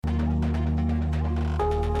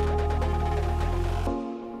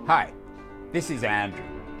Hi, this is Andrew,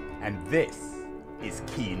 and this is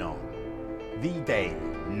Keen On, the daily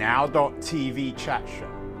now.tv chat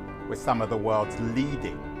show with some of the world's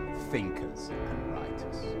leading thinkers and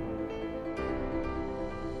writers.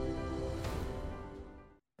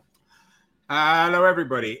 Hello,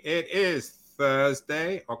 everybody. It is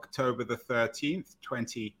Thursday, October the 13th,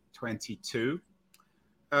 2022.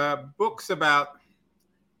 Books about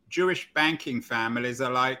Jewish banking families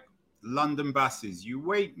are like London buses. You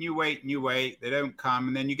wait and you wait and you wait. They don't come.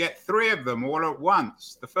 And then you get three of them all at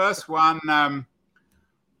once. The first one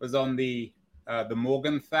was on the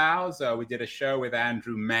Morgenthau's. We did a show with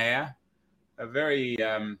Andrew Mayer, a very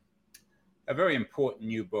important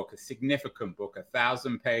new book, a significant book,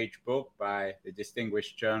 1,000-page book by the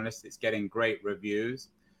distinguished journalist. It's getting great reviews.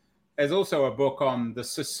 There's also a book on the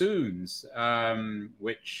Sassoons,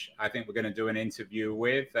 which I think we're going to do an interview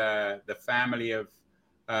with, the family of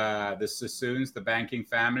the Sassoons, the banking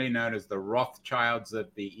family known as the Rothschilds of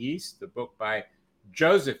the East, the book by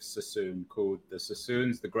Joseph Sassoon called The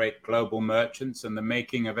Sassoons, the Great Global Merchants and the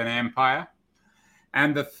Making of an Empire.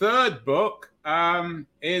 And the third book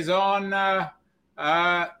is on the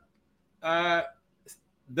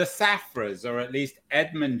Safras, or at least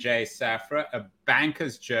Edmond J. Safra, A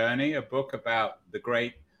Banker's Journey, a book about the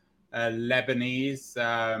great Lebanese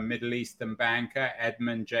Middle Eastern banker,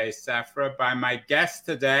 Edmond J. Safra, by my guest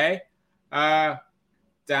today,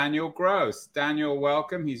 Daniel Gross. Daniel,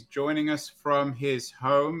 welcome. He's joining us from his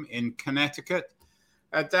home in Connecticut.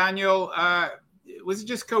 Daniel, was it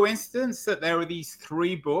just coincidence that there were these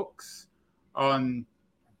three books on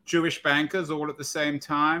Jewish bankers all at the same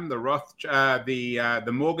time? The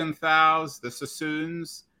Morgenthau's, the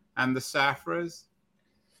Sassoons, and the Safras?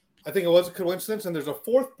 I think it was a coincidence. And there's a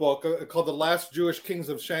fourth book called The Last Jewish Kings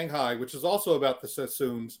of Shanghai, which is also about the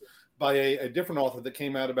Sassoons by a different author that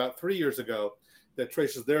came out about 3 years ago that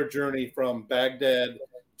traces their journey from Baghdad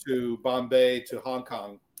to Bombay to Hong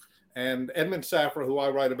Kong. And Edmond Safra, who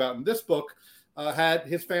I write about in this book,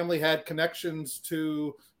 his family had connections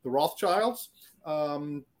to the Rothschilds.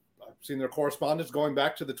 I've seen their correspondence going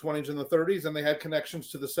back to the 20s and the 30s, and they had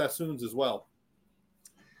connections to the Sassoons as well.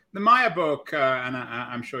 The Maya book, and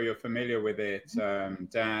I'm sure you're familiar with it,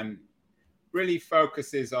 Dan, really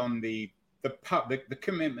focuses on the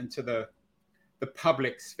commitment to the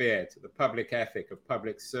public sphere, to the public ethic of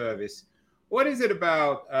public service. What is it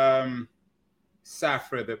about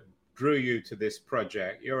Safra that drew you to this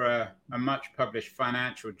project? You're a much published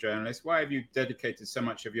financial journalist. Why have you dedicated so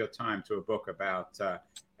much of your time to a book about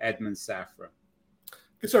Edmond Safra?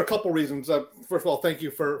 I guess there are a couple reasons. First of all, thank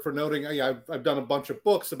you for noting. I've done a bunch of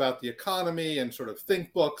books about the economy and sort of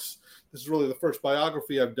think books. This is really the first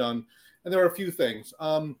biography I've done. And there are a few things.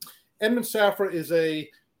 Edmond Safra is a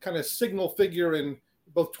kind of signal figure in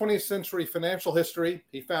both 20th century financial history.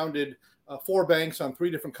 He founded 4 banks on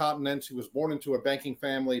 3 different continents. He was born into a banking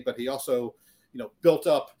family, but he also, built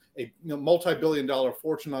up a multi-billion-dollar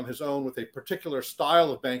fortune on his own with a particular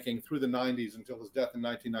style of banking through the 90s until his death in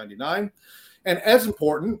 1999. And as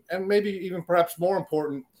important, and maybe even perhaps more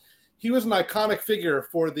important, he was an iconic figure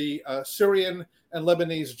for the Syrian and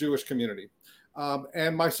Lebanese Jewish community.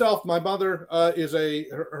 And myself, my mother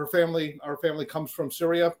our family comes from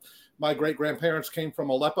Syria. My great-grandparents came from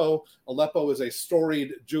Aleppo. Aleppo is a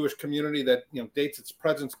storied Jewish community that dates its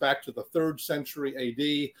presence back to the 3rd century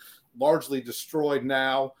AD, largely destroyed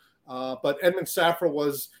now. But Edmond Safra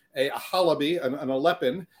was a Halabi, an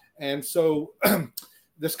Aleppan. And so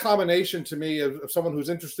this combination to me of someone who's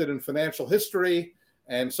interested in financial history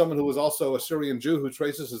and someone who was also a Syrian Jew who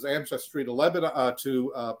traces his ancestry to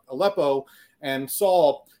Aleppo and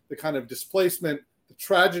saw the kind of displacement, the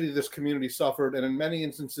tragedy this community suffered, and in many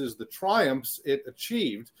instances, the triumphs it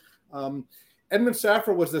achieved. Edmond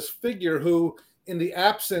Safra was this figure who, in the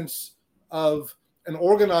absence of an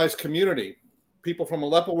organized community, people from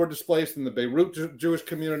Aleppo were displaced and the Beirut Jewish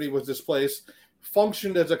community was displaced,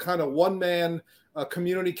 functioned as a kind of one-man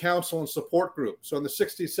community council and support group. So in the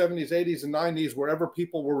 60s, 70s, 80s, and 90s, wherever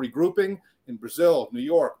people were regrouping in Brazil, New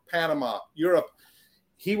York, Panama, Europe,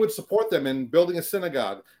 he would support them in building a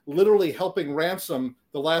synagogue, literally helping ransom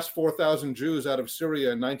the last 4,000 Jews out of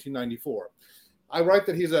Syria in 1994. I write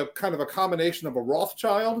that he's a kind of a combination of a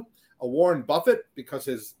Rothschild, a Warren Buffett, because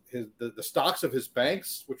the stocks of his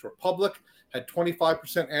banks, which were public, had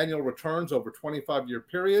 25% annual returns over 25-year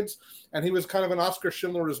periods. And he was kind of an Oscar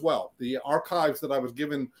Schindler as well. The archives that I was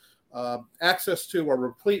given access to are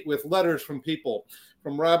replete with letters from people,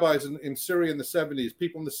 from rabbis in Syria in the 70s,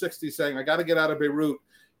 people in the 60s saying, I got to get out of Beirut.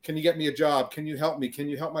 Can you get me a job? Can you help me? Can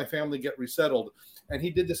you help my family get resettled? And he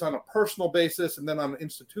did this on a personal basis and then on an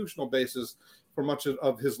institutional basis for much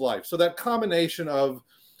of his life. So that combination of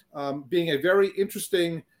being a very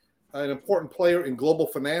interesting and important player in global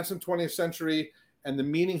finance in 20th century, and the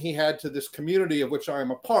meaning he had to this community of which I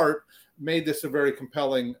am a part made this a very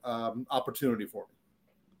compelling opportunity for me.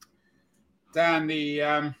 Dan,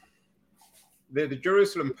 the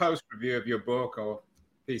Jerusalem Post review of your book, or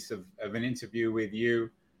piece of an interview with you,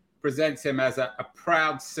 presents him as a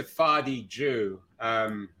proud Sephardi Jew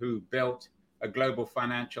who built a global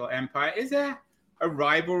financial empire. Is there a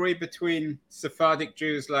rivalry between Sephardic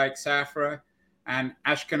Jews like Safra and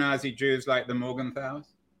Ashkenazi Jews like the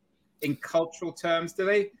Morgenthals? In cultural terms,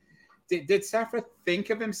 did Safra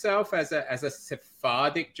think of himself as a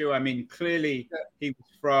Sephardic Jew? I mean, clearly he was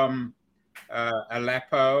from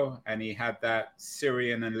Aleppo, and he had that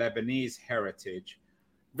Syrian and Lebanese heritage.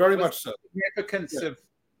 Very much so. The significance of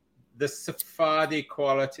the Sephardi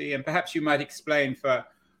quality, and perhaps you might explain for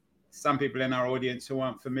some people in our audience who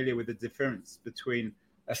aren't familiar with the difference between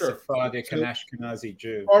a Sephardic and Ashkenazi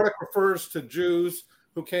Jew. Sephardic refers to Jews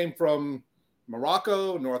who came from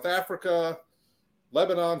Morocco, North Africa,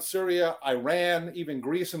 Lebanon, Syria, Iran, even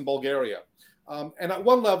Greece and Bulgaria. And at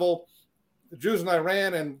one level, the Jews in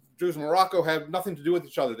Iran and Jews in Morocco have nothing to do with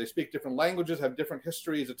each other. They speak different languages, have different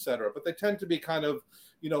histories, etc. But they tend to be kind of,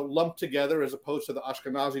 lumped together as opposed to the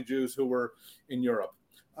Ashkenazi Jews who were in Europe.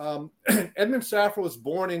 Edmond Safra was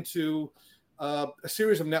born into a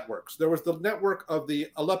series of networks. There was the network of the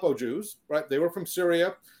Aleppo Jews, right? They were from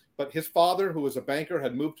Syria, but his father, who was a banker,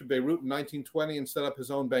 had moved to Beirut in 1920 and set up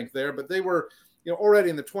his own bank there. But they were,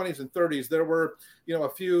 already in the 20s and 30s, there were, a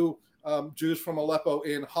few Jews from Aleppo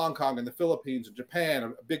in Hong Kong and the Philippines and Japan,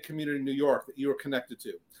 a big community in New York that you were connected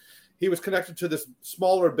to. He was connected to this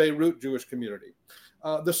smaller Beirut Jewish community.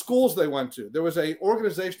 The schools they went to, there was an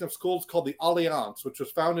organization of schools called the Alliance, which was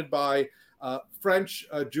founded by French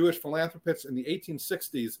Jewish philanthropists in the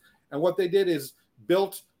 1860s. And what they did is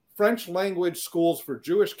built French language schools for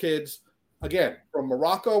Jewish kids, again, from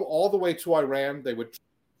Morocco all the way to Iran. They would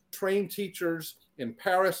train teachers in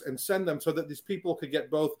Paris and send them so that these people could get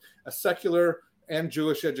both a secular and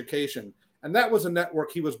Jewish education. And that was a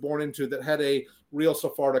network he was born into that had a real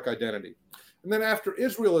Sephardic identity. And then after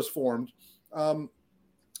Israel is formed,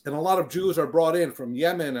 and a lot of Jews are brought in from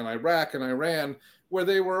Yemen and Iraq and Iran, where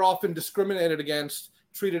they were often discriminated against,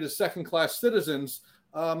 treated as second-class citizens.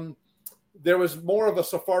 There was more of a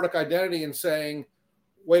Sephardic identity in saying,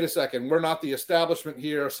 wait a second, we're not the establishment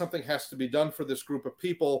here. Something has to be done for this group of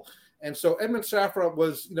people. And so Edmond Safra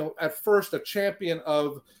was, at first a champion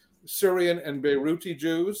of Syrian and Beiruti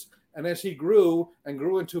Jews. And as he grew and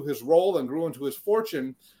grew into his role and grew into his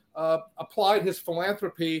fortune, applied his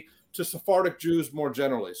philanthropy to Sephardic Jews more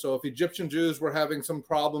generally. So if Egyptian Jews were having some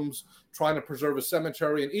problems trying to preserve a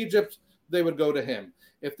cemetery in Egypt, they would go to him.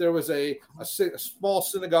 If there was a small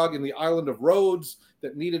synagogue in the island of Rhodes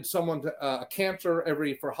that needed someone to a cantor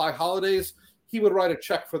for high holidays, he would write a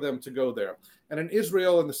check for them to go there. And in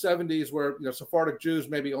Israel in the 70s, where Sephardic Jews,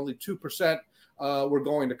 maybe only 2% were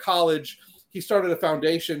going to college, he started a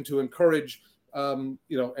foundation to encourage, and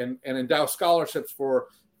endow scholarships for,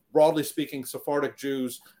 broadly speaking, Sephardic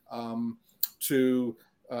Jews to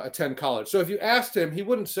attend college. So if you asked him, he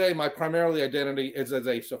wouldn't say my primarily identity is as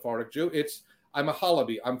a Sephardic Jew. It's I'm a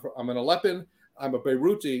Halabi. I'm an Aleppan. I'm a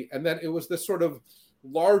Beiruti. And then it was this sort of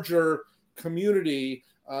larger community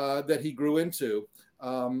that he grew into,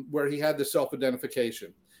 where he had this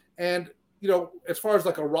self-identification. And as far as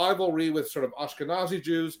like a rivalry with sort of Ashkenazi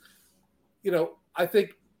Jews, I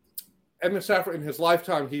think Edmond Safra in his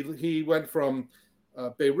lifetime, he went from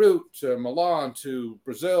Beirut to Milan to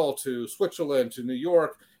Brazil to Switzerland to New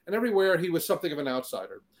York, and everywhere he was something of an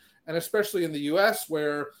outsider. And especially in the U.S.,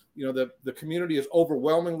 where the community is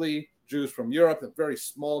overwhelmingly Jews from Europe, a very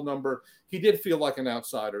small number, he did feel like an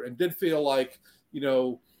outsider and did feel like,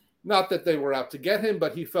 not that they were out to get him,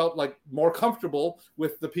 but he felt like more comfortable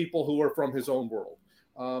with the people who were from his own world.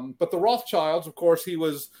 But the Rothschilds, of course, he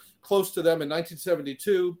was close to them in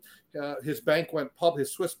 1972. His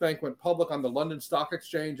Swiss bank went public on the London Stock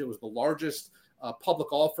Exchange. It was the largest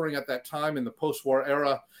public offering at that time in the post-war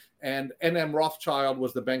era. And N.M. Rothschild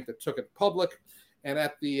was the bank that took it public. And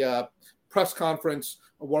at the press conference,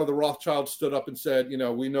 one of the Rothschilds stood up and said,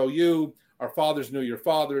 we know you. Our fathers knew your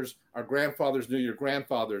fathers. Our grandfathers knew your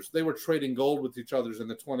grandfathers. They were trading gold with each other in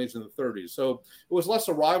the 20s and the 30s. So it was less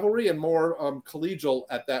a rivalry and more collegial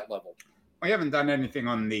at that level. We haven't done anything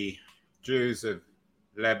on the Jews of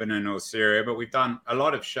Lebanon or Syria, but we've done a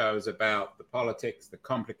lot of shows about the politics, the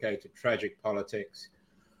complicated, tragic politics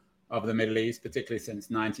of the Middle East, particularly since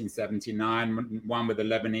 1979. One with a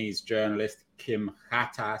Lebanese journalist, Kim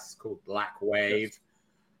Khattas, called Black Wave.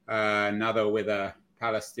 Another with a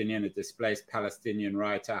Palestinian, a displaced Palestinian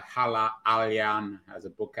writer. Hala Alyan has a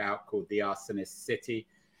book out called The Arsonist City.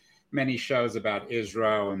 Many shows about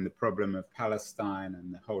Israel and the problem of Palestine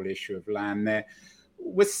and the whole issue of land there.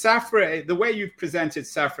 Was Safra, the way you've presented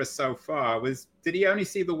Safra so far, did he only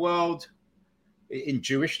see the world in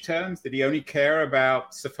Jewish terms? Did he only care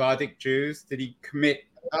about Sephardic Jews? Did he commit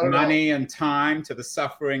money and time to the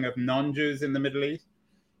suffering of non-Jews in the Middle East?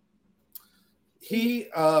 He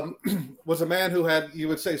was a man who had, you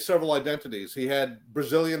would say, several identities. He had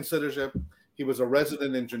Brazilian citizenship. He was a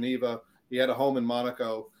resident in Geneva. He had a home in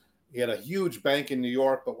Monaco. He had a huge bank in New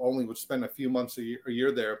York, but only would spend a few months a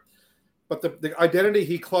year there. But the identity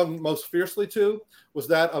he clung most fiercely to was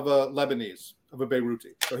that of a Lebanese, of a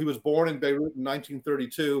Beiruti. So he was born in Beirut in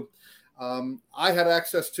 1932. I had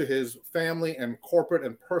access to his family and corporate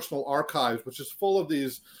and personal archives, which is full of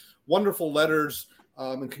these wonderful letters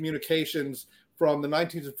and communications from the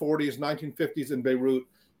 1940s, 1950s in Beirut,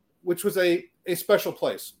 which was a special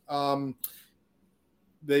place.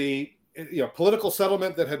 The political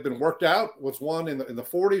settlement that had been worked out was one in the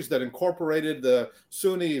 40s that incorporated the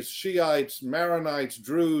Sunnis, Shiites, Maronites,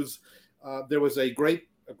 Druze. There was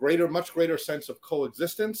much greater sense of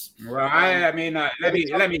coexistence. Well, I mean, let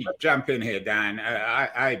me jump in here, Dan.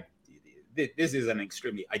 This is an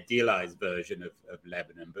extremely idealized version of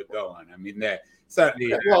Lebanon, but go on. I mean, there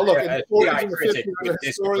certainly a critic would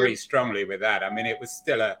disagree strongly with that. I mean, it was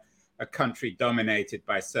still a country dominated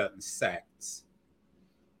by certain sects.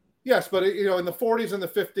 Yes, but in the 40s and the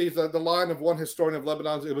 50s, the line of one historian of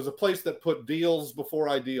Lebanon, it was a place that put deals before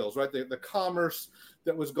ideals, right? The commerce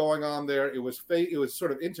that was going on there, it was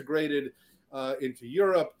sort of integrated into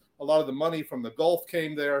Europe. A lot of the money from the Gulf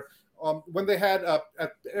came there. When they had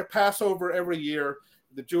at Passover every year,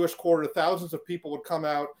 the Jewish quarter, thousands of people would come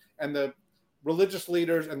out, and the religious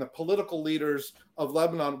leaders and the political leaders of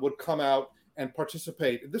Lebanon would come out and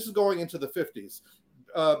participate. This is going into the 50s.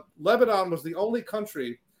 Lebanon was the only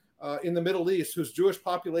country in the Middle East whose Jewish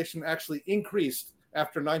population actually increased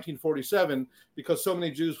after 1947 because so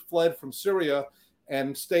many Jews fled from Syria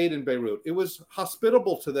and stayed in Beirut. It was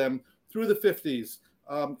hospitable to them through the 50s,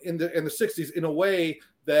 in the 60s, in a way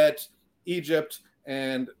that Egypt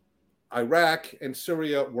and Iraq and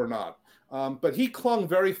Syria were not. But he clung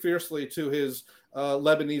very fiercely to his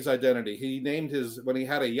Lebanese identity. He named when he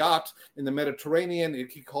had a yacht in the Mediterranean,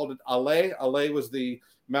 he called it Aleh. Aleh was the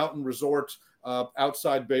mountain resort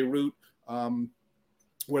outside Beirut,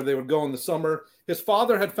 where they would go in the summer. His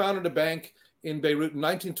father had founded a bank in Beirut in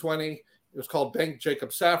 1920. It was called Bank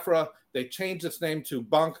Jacob Safra. They changed its name to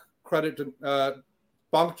Banque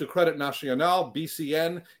de Credit National,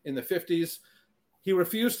 BCN, in the 50s. He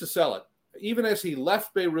refused to sell it. Even as he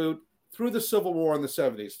left Beirut through the Civil War in the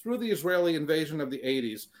 70s, through the Israeli invasion of the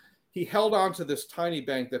 80s, he held on to this tiny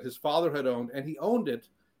bank that his father had owned, and he owned it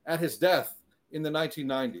at his death in the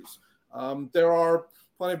 1990s. There are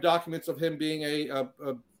plenty of documents of him being a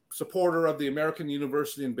supporter of the American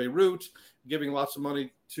University in Beirut, giving lots of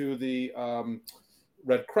money to the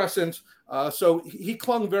Red Crescent. So he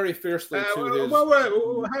clung very fiercely to his...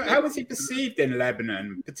 How was he perceived in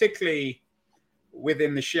Lebanon, particularly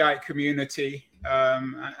within the Shiite community?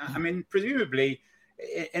 I mean, presumably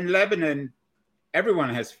in Lebanon, everyone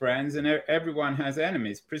has friends and everyone has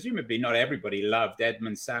enemies. Presumably not everybody loved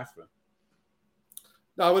Edmond Safra.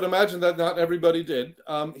 Now, I would imagine that not everybody did.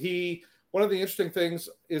 One of the interesting things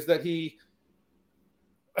is that he,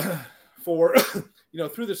 through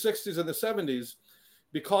the 60s and the 70s,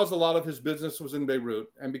 because a lot of his business was in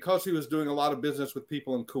Beirut, and because he was doing a lot of business with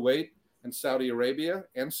people in Kuwait and Saudi Arabia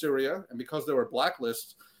and Syria, and because there were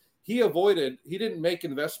blacklists, he didn't make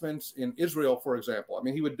investments in Israel, for example. I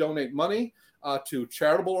mean, he would donate money to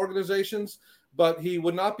charitable organizations, but he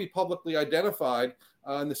would not be publicly identified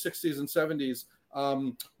in the 60s and 70s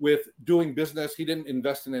with doing business. He didn't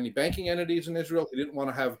invest in any banking entities in Israel. He didn't want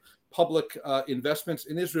to have public investments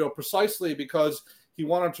in Israel precisely because he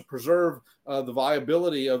wanted to preserve the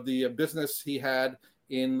viability of the business he had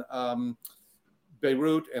in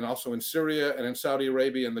Beirut and also in Syria and in Saudi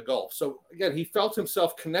Arabia and the Gulf. So again, he felt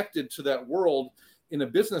himself connected to that world in a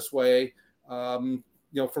business way,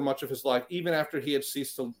 for much of his life, even after he had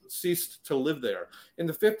ceased to live there. In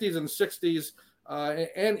the 50s and 60s,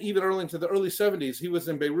 and even early into the early 70s, he was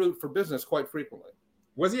in Beirut for business quite frequently.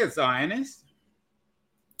 Was he a Zionist?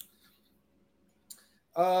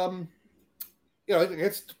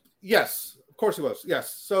 Yes, of course he was.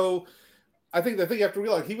 Yes. So I think the thing you have to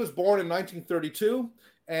realize, he was born in 1932,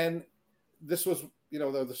 and this was,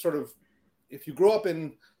 the sort of, if you grew up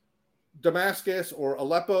in Damascus or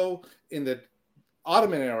Aleppo in the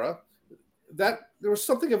Ottoman era, that there was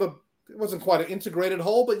something of it wasn't quite an integrated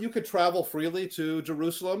whole, but you could travel freely to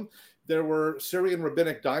Jerusalem. There were Syrian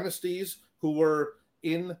rabbinic dynasties who were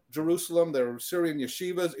in Jerusalem. There were Syrian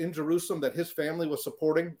yeshivas in Jerusalem that his family was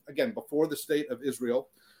supporting, again, before the state of Israel.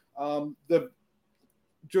 The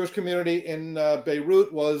Jewish community in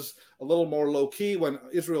Beirut was a little more low-key when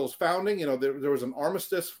Israel's founding. There was an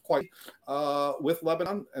armistice with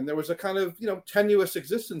Lebanon, and there was a kind of, tenuous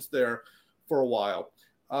existence there for a while.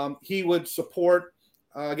 He would support,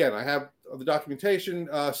 again, I have the documentation,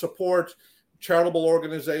 support charitable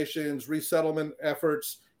organizations, resettlement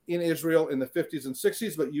efforts in Israel in the 50s and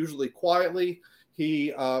 60s, but usually quietly.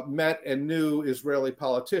 He met and knew Israeli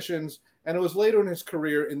politicians, and it was later in his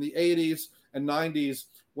career in the 80s and 90s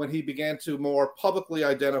when he began to more publicly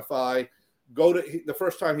identify, the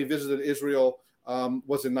first time he visited Israel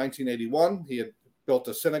was in 1981. He had built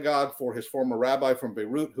a synagogue for his former rabbi from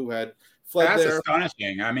Beirut who had fled there. That's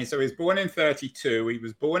astonishing. I mean, so he was born in 1932. He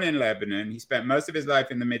was born in Lebanon. He spent most of his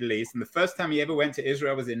life in the Middle East. And the first time he ever went to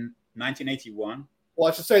Israel was in 1981. Well,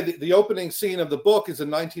 I should say the opening scene of the book is in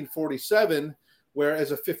 1947, where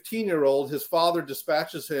as a 15-year-old, his father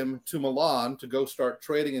dispatches him to Milan to go start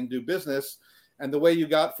trading and do business. And the way you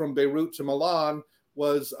got from Beirut to Milan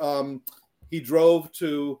was he drove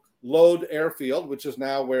to Lod Airfield, which is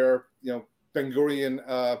now where, Ben Gurion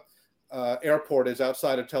Airport is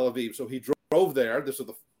outside of Tel Aviv. So he drove there. This was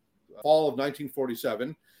the fall of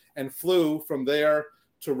 1947, and flew from there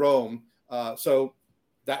to Rome. So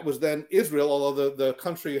that was then Israel, although the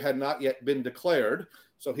country had not yet been declared.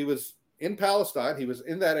 So he was in Palestine. He was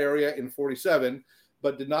in that area in 47,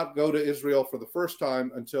 but did not go to Israel for the first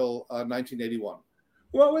time until 1981.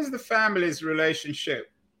 What was the family's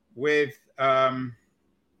relationship with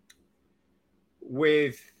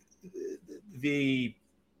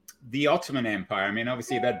the Ottoman Empire? I mean,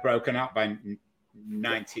 obviously they'd broken up by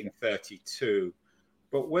 1932,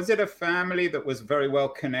 but was it a family that was very well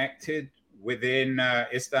connected within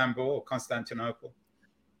Istanbul or Constantinople?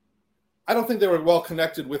 I don't think they were well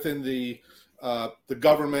connected within the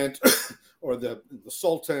government or the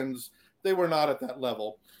sultans. They were not at that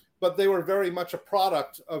level, but they were very much a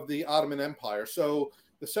product of the Ottoman Empire. So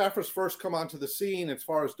the Safras first come onto the scene as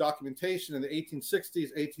far as documentation in the 1860s,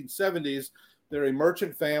 1870s. They're a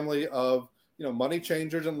merchant family of money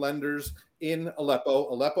changers and lenders in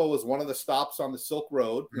Aleppo. Aleppo was one of the stops on the Silk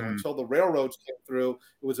Road. Until the railroads came through,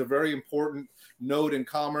 it was a very important node in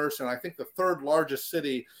commerce, and I think the third largest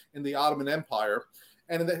city in the Ottoman Empire.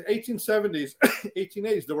 And in the 1870s,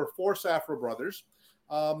 1880s, there were 4 Safra brothers.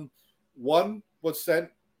 One was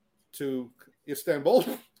sent to Istanbul,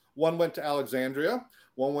 one went to Alexandria,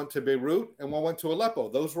 one went to Beirut, and one went to Aleppo.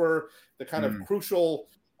 Those were the kind of crucial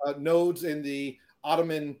nodes in the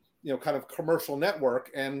Ottoman kind of commercial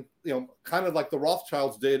network. And, kind of like the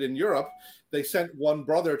Rothschilds did in Europe, they sent one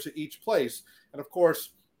brother to each place. And of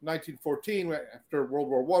course, 1914, after World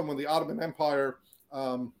War I, when the Ottoman Empire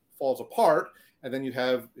falls apart, and then you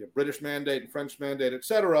have British mandate and French mandate,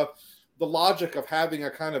 etc., the logic of having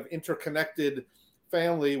a kind of interconnected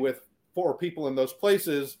family with 4 people in those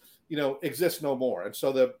places, exists no more. And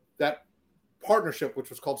so that partnership,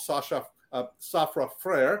 which was called Safra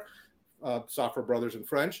Frères, Safra brothers in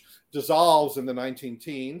French, dissolves in the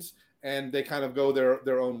 19-teens, and they kind of go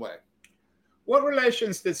their own way. What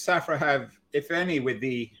relations did Safra have, if any, with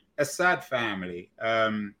the Assad family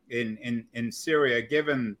in Syria,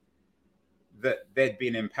 given that they'd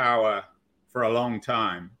been in power for a long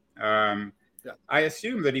time? I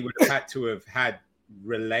assume that he would have had to have had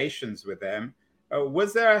relations with them.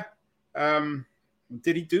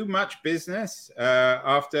 Did he do much business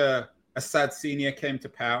after Assad Sr. came to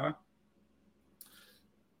power?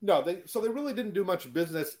 No, they really didn't do much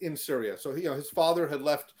business in Syria. So his father had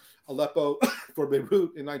left Aleppo for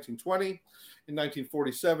Beirut in 1920. In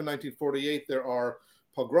 1947, 1948, there are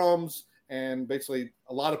pogroms, and basically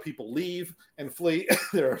a lot of people leave and flee.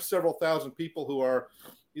 There are several thousand people who are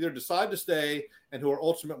either decide to stay and who are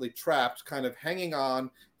ultimately trapped, kind of hanging on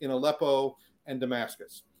in Aleppo and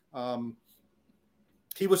Damascus.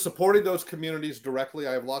 He was supporting those communities directly.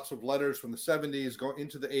 I have lots of letters from the 70s going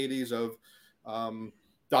into the 80s of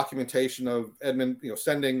documentation of Edmond,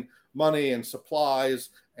 sending money and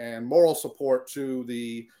supplies and moral support to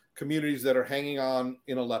the communities that are hanging on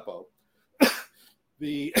in Aleppo.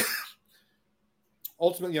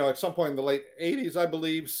 Ultimately, at some point in the late 80s, I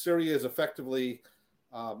believe, Syria is effectively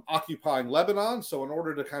occupying Lebanon. So in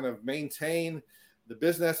order to kind of maintain the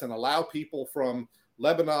business and allow people from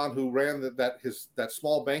Lebanon who ran that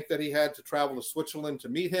small bank that he had to travel to Switzerland to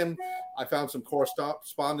meet him, I found some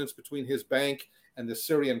correspondence between his bank and the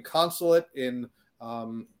Syrian consulate in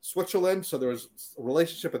Switzerland. So there was a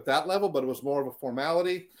relationship at that level, but it was more of a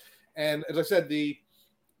formality. And as I said, the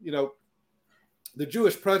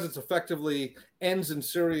Jewish presence effectively ends in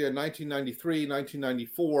Syria in 1993,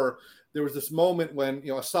 1994. There was this moment when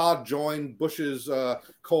Assad joined Bush's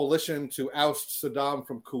coalition to oust Saddam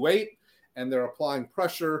from Kuwait, and they're applying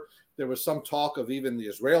pressure. There was some talk of even the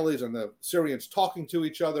Israelis and the Syrians talking to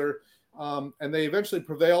each other, and they eventually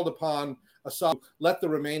prevailed upon Assad to let the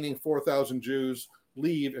remaining 4,000 Jews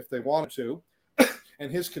leave if they wanted to.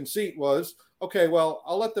 And his conceit was, okay, well,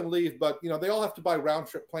 I'll let them leave, but they all have to buy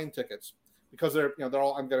round-trip plane tickets because they're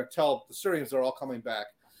all. I'm going to tell the Syrians they're all coming back,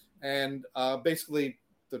 and basically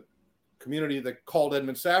the community that called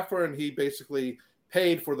Edmond Safra, and he basically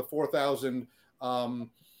paid for the 4,000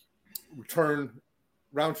 return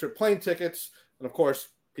round-trip plane tickets, and of course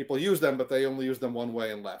people used them, but they only used them one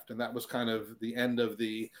way and left, and that was kind of the end of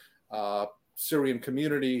the Syrian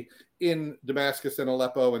community in Damascus and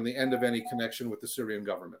Aleppo, and the end of any connection with the Syrian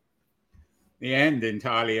government. The end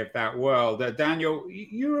entirely of that world. Daniel,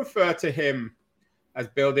 you refer to him as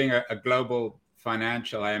building a global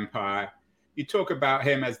financial empire. You talk about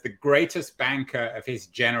him as the greatest banker of his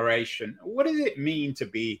generation. What does it mean to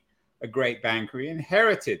be a great banker? He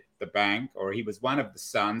inherited the bank, or he was one of the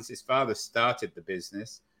sons. His father started the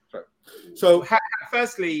business. Right. So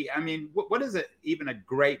firstly, I mean, what is it, even a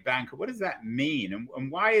great banker? What does that mean?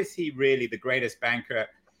 And why is he really the greatest banker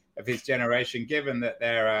of his generation, given that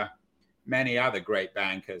there are many other great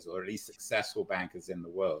bankers, or at least successful bankers in the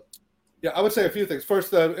world? Yeah, I would say a few things.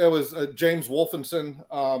 First, it was James Wolfenson,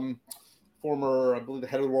 former, I believe, the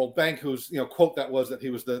head of the World Bank, whose quote that was that he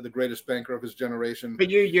was the greatest banker of his generation. But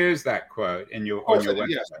you use that quote on your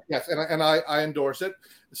website. Yes, and I endorse it.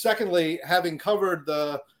 Secondly, having covered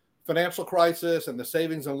the financial crisis and the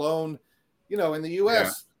savings and loan, in the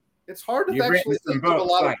U.S., it's hard to actually think of a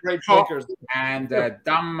lot of great bankers. And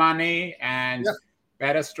Dumb Money and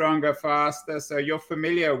Better, Stronger, Faster. So you're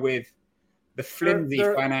familiar with the flimsy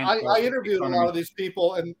financial. I interviewed a lot of these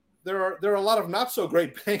people, and there are a lot of not so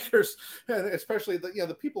great bankers, especially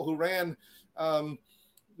the people who ran some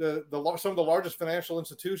of the largest financial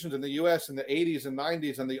institutions in the U.S. in the 80s and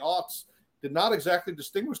 90s and the aughts did not exactly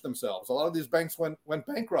distinguish themselves. A lot of these banks went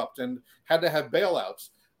bankrupt and had to have bailouts.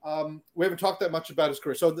 We haven't talked that much about his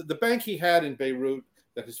career. So the bank he had in Beirut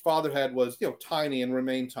that his father had was tiny and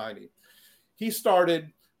remained tiny. He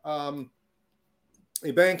started a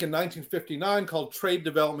bank in 1959 called Trade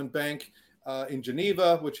Development Bank in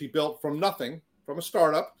Geneva, which he built from nothing, from a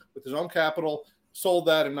startup with his own capital, sold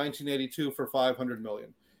that in 1982 for $500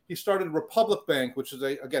 million. He started Republic Bank, which is,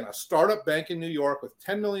 a startup bank in New York with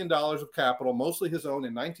 $10 million of capital, mostly his own,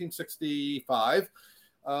 in 1965.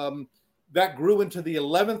 That grew into the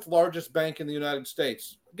 11th largest bank in the United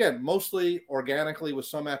States, again, mostly organically with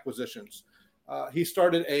some acquisitions. He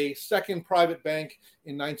started a second private bank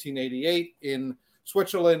in 1988 in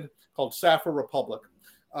Switzerland called Safra Republic.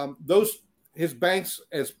 His banks,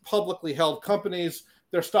 as publicly held companies,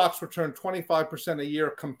 their stocks return 25% a year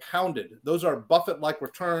compounded. Those are Buffett-like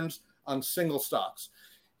returns on single stocks.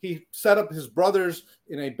 He set up his brothers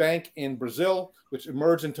in a bank in Brazil, which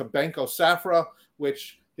emerged into Banco Safra,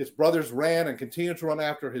 which his brothers ran and continued to run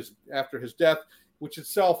after his death, which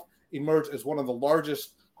itself emerged as one of the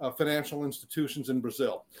largest financial institutions in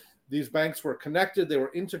Brazil. These banks were connected. They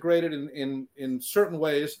were integrated in certain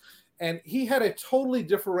ways. And he had a totally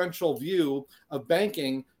differential view of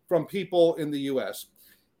banking from people in the U.S.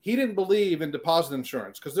 He didn't believe in deposit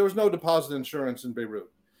insurance because there was no deposit insurance in Beirut.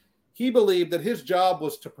 He believed that his job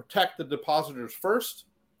was to protect the depositors first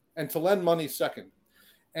and to lend money second.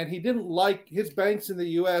 And he didn't like his banks in the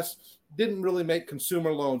U.S. didn't really make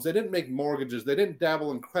consumer loans. They didn't make mortgages. They didn't dabble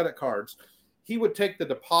in credit cards. He would take the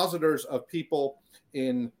depositors of people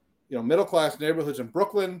in middle-class neighborhoods in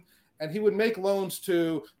Brooklyn, and he would make loans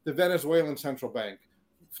to the Venezuelan Central Bank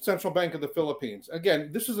of the Philippines. Again,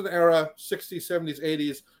 this is an era, 60s, 70s,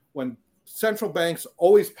 80s, when central banks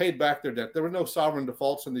always paid back their debt. There were no sovereign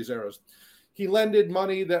defaults in these eras. He lended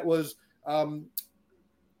money that was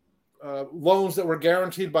loans that were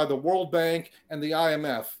guaranteed by the World Bank and the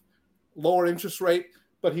IMF, lower interest rate,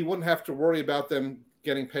 but he wouldn't have to worry about them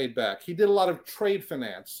getting paid back. He did a lot of trade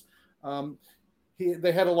finance.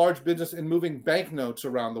 They had a large business in moving banknotes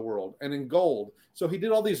around the world and in gold. So he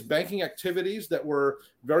did all these banking activities that were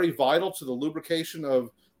very vital to the lubrication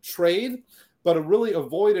of trade, but it really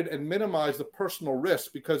avoided and minimized the personal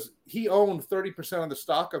risk because he owned 30% of the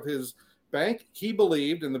stock of his bank. He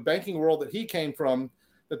believed in the banking world that he came from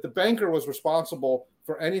that the banker was responsible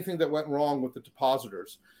for anything that went wrong with the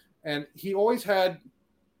depositors. And he always had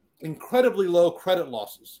incredibly low credit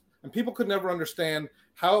losses. And people could never understand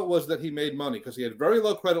how it was that he made money because he had very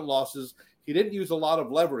low credit losses. He didn't use a lot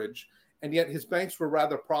of leverage. and yet his banks were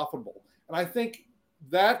rather profitable. And I think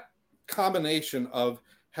that combination of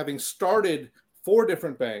having started 4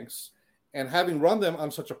 different banks and having run them on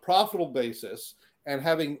such a profitable basis and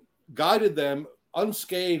having guided them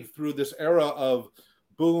unscathed through this era of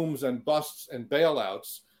booms and busts and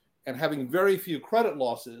bailouts and having very few credit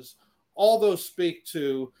losses, all those speak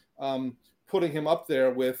to putting him up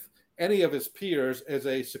there with any of his peers as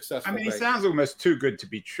a successful banker. He sounds almost too good to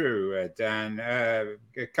be true, Dan.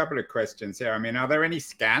 A couple of questions here. Are there any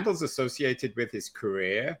scandals associated with his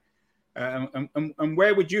career? And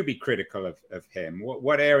where would you be critical of him?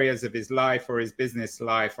 What areas of his life or his business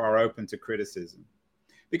life are open to criticism?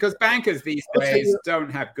 Because bankers these days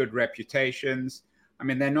don't have good reputations.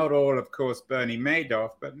 They're not all, of course, Bernie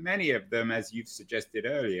Madoff, but many of them, as you've suggested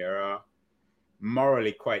earlier, are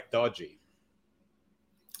morally quite dodgy.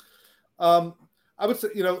 I would say,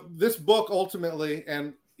 this book ultimately,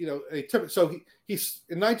 and, so he's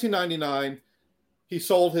in 1999, he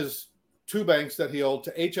sold his 2 banks that he owed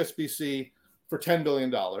to HSBC for $10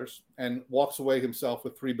 billion and walks away himself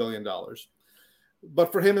with $3 billion.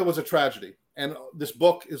 But for him, it was a tragedy. And this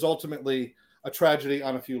book is ultimately a tragedy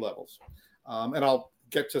on a few levels. And I'll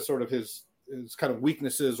get to sort of his kind of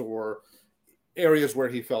weaknesses or areas where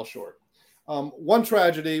he fell short. One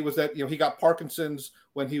tragedy was that, he got Parkinson's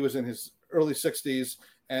when he was in his early 60s,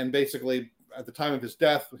 and basically at the time of his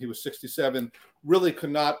death, he was 67, really could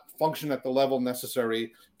not function at the level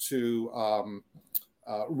necessary to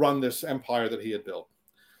run this empire that he had built.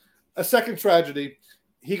 A second tragedy,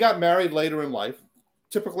 he got married later in life.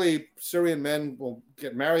 Typically, Syrian men will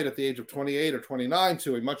get married at the age of 28 or 29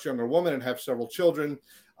 to a much younger woman and have several children.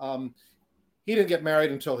 He didn't get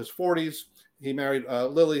married until his 40s. He married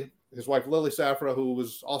his wife Lily Safra, who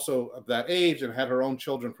was also of that age and had her own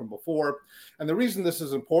children from before. And the reason this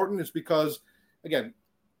is important is because, again,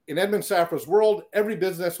 in Edmond Safra's world, every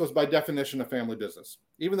business was by definition a family business.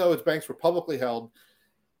 Even though his banks were publicly held,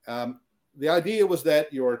 the idea was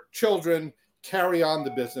that your children carry on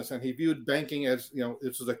the business, and he viewed banking as,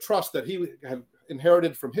 this was a trust that he had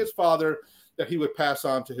inherited from his father that he would pass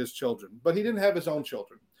on to his children. But he didn't have his own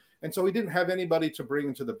children. And so he didn't have anybody to bring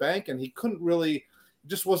into the bank, and he couldn't really,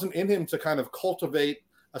 just wasn't in him to kind of cultivate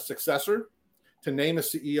a successor, to name a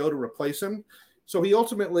CEO to replace him. So he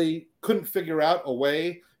ultimately couldn't figure out a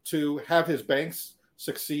way to have his banks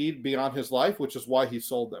succeed beyond his life, which is why he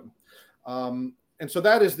sold them. And so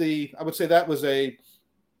that is I would say that was a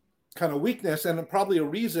kind of weakness, and probably a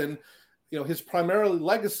reason, his primarily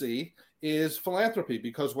legacy is philanthropy,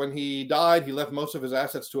 because when he died, he left most of his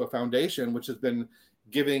assets to a foundation, which has been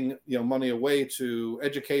giving money away to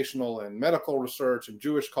educational and medical research and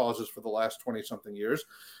Jewish causes for the last 20-something years.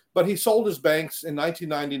 But he sold his banks in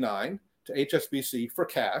 1999 to HSBC for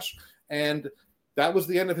cash, and that was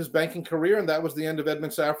the end of his banking career, and that was the end of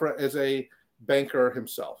Edmond Safra as a banker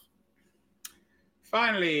himself.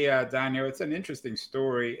 Finally, Daniel, it's an interesting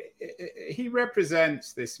story. He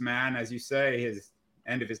represents this man, as you say, his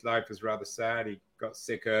end of his life was rather sad. He got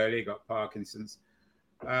sick early, got Parkinson's.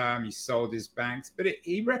 He sold his banks, but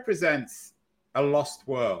he represents a lost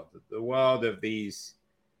world, the world of these,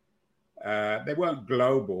 they weren't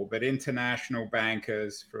global, but international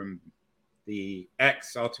bankers from the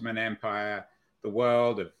ex-Ottoman Empire, the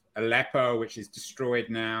world of Aleppo, which is destroyed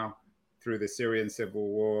now through the Syrian civil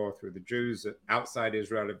war, through the Jews outside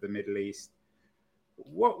Israel of the Middle East.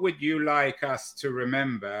 What would you like us to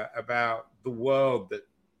remember about the world that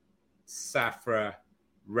Safra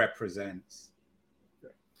represents?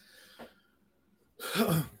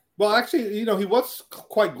 Well, actually, he was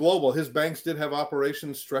quite global. His banks did have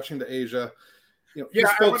operations stretching to Asia. He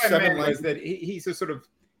spoke what 7 languages. That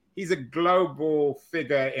he's a global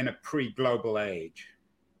figure in a pre-global age.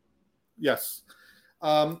 Yes.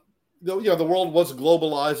 The world was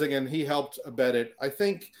globalizing, and he helped abet it. I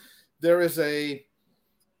think there is he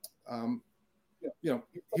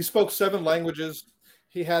spoke 7 languages.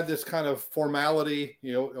 He had this kind of formality,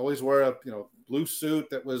 always wear a, blue suit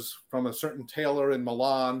that was from a certain tailor in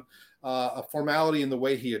Milan, a formality in the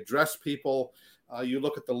way he addressed people. You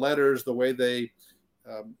look at the letters, the way they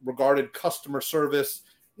regarded customer service.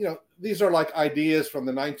 These are like ideas from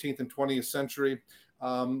the 19th and 20th century.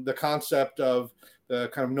 The concept of the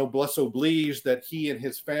kind of noblesse oblige that he and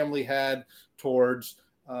his family had towards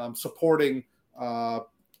supporting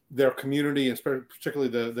their community, and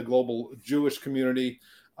particularly the global Jewish community.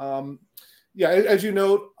 As you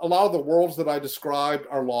note, a lot of the worlds that I described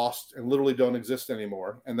are lost and literally don't exist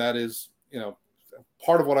anymore. And that is,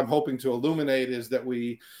 part of what I'm hoping to illuminate is that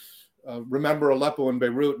we remember Aleppo and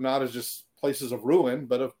Beirut not as just places of ruin,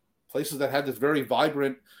 but of places that had this very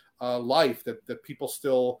vibrant life that people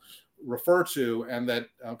still refer to, and that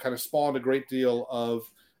kind of spawned a great deal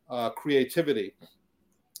of creativity.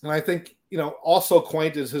 And I think, also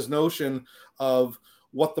quaint is his notion of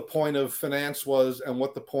what the point of finance was and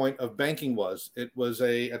what the point of banking was. It was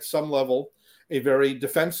at some level, a very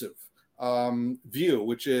defensive view,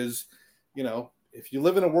 which is, if you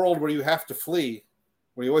live in a world where you have to flee,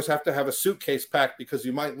 where you always have to have a suitcase packed because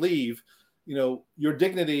you might leave, your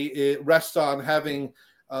dignity rests on having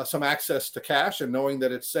some access to cash and knowing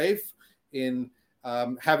that it's safe, in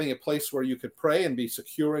having a place where you could pray and be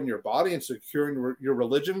secure in your body and secure in your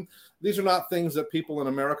religion. These are not things that people in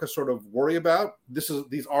America sort of worry about.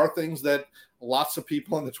 These are things that lots of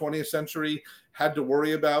people in the 20th century had to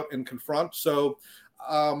worry about and confront. So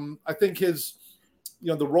I think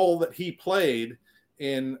the role that he played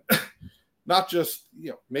in not just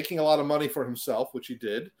making a lot of money for himself, which he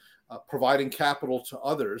did, providing capital to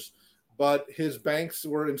others, but his banks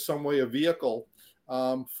were in some way a vehicle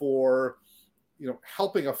for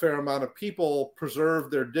helping a fair amount of people preserve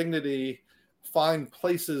their dignity, find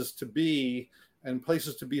places to be and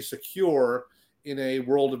places to be secure in a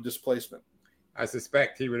world of displacement. I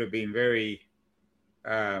suspect he would have been very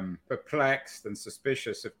perplexed and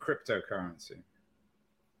suspicious of cryptocurrency.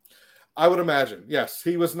 I would imagine, yes.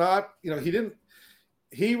 He was not,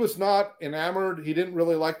 he was not enamored. He didn't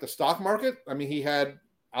really like the stock market. I mean, he had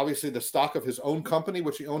obviously the stock of his own company,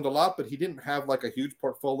 which he owned a lot, but he didn't have like a huge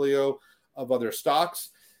portfolio of other stocks.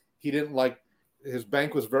 He didn't his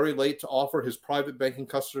bank was very late to offer his private banking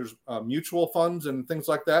customers mutual funds and things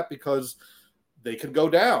like that, because they could go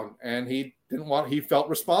down, and he felt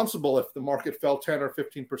responsible if the market fell 10 or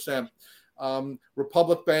 15%.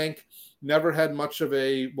 Republic Bank never had much of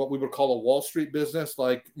what we would call a Wall Street business,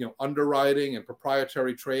 like, underwriting and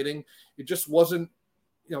proprietary trading. It just wasn't,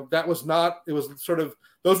 that was not, it was sort of,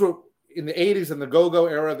 those were in the 80s and the go-go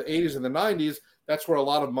era, the 80s and the 90s. That's where a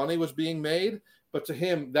lot of money was being made. But to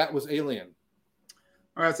him, that was alien.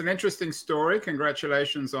 Well, it's an interesting story.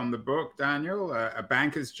 Congratulations on the book, Daniel. A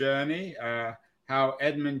Banker's Journey, how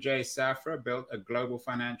Edmond J. Safra built a global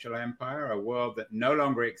financial empire, a world that no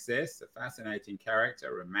longer exists, a fascinating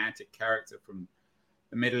character, a romantic character from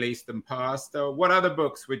the Middle Eastern past. What other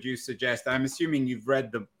books would you suggest? I'm assuming you've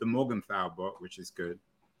read the Morgenthau book, which is good.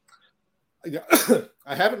 Yeah.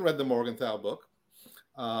 I haven't read the Morgenthau book.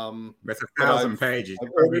 It's 1,000 pages. You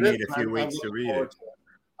probably need a few weeks to read it.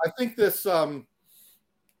 I think this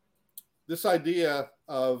idea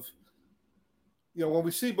of, when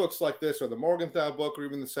we see books like this, or the Morgenthau book, or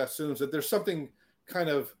even the Sassoons, that there's something kind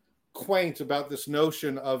of quaint about this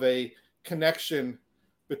notion of a connection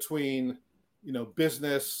between,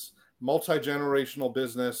 business, multi-generational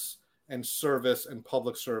business, and service and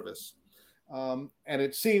public service. And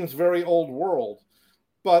it seems very old world,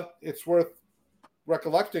 but it's worth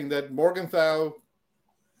recollecting that Morgenthau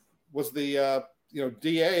was the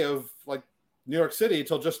DA of New York City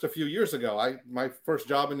until just a few years ago. My first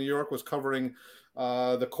job in New York was covering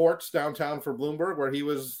the courts downtown for Bloomberg, where he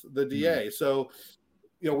was the DA. So,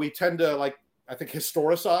 we tend to I think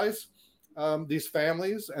historicize these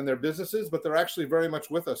families and their businesses, but they're actually very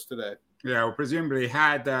much with us today. Yeah, well, presumably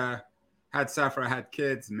had Safra had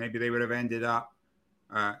kids, maybe they would have ended up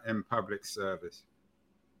in public service.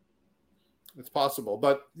 It's possible,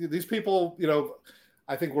 but these people,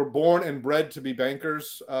 I think were born and bred to be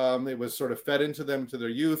bankers. It was sort of fed into them to their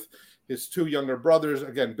youth. His two younger brothers,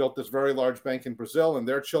 again, built this very large bank in Brazil, and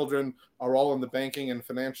their children are all in the banking and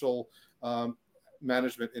financial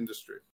management industry.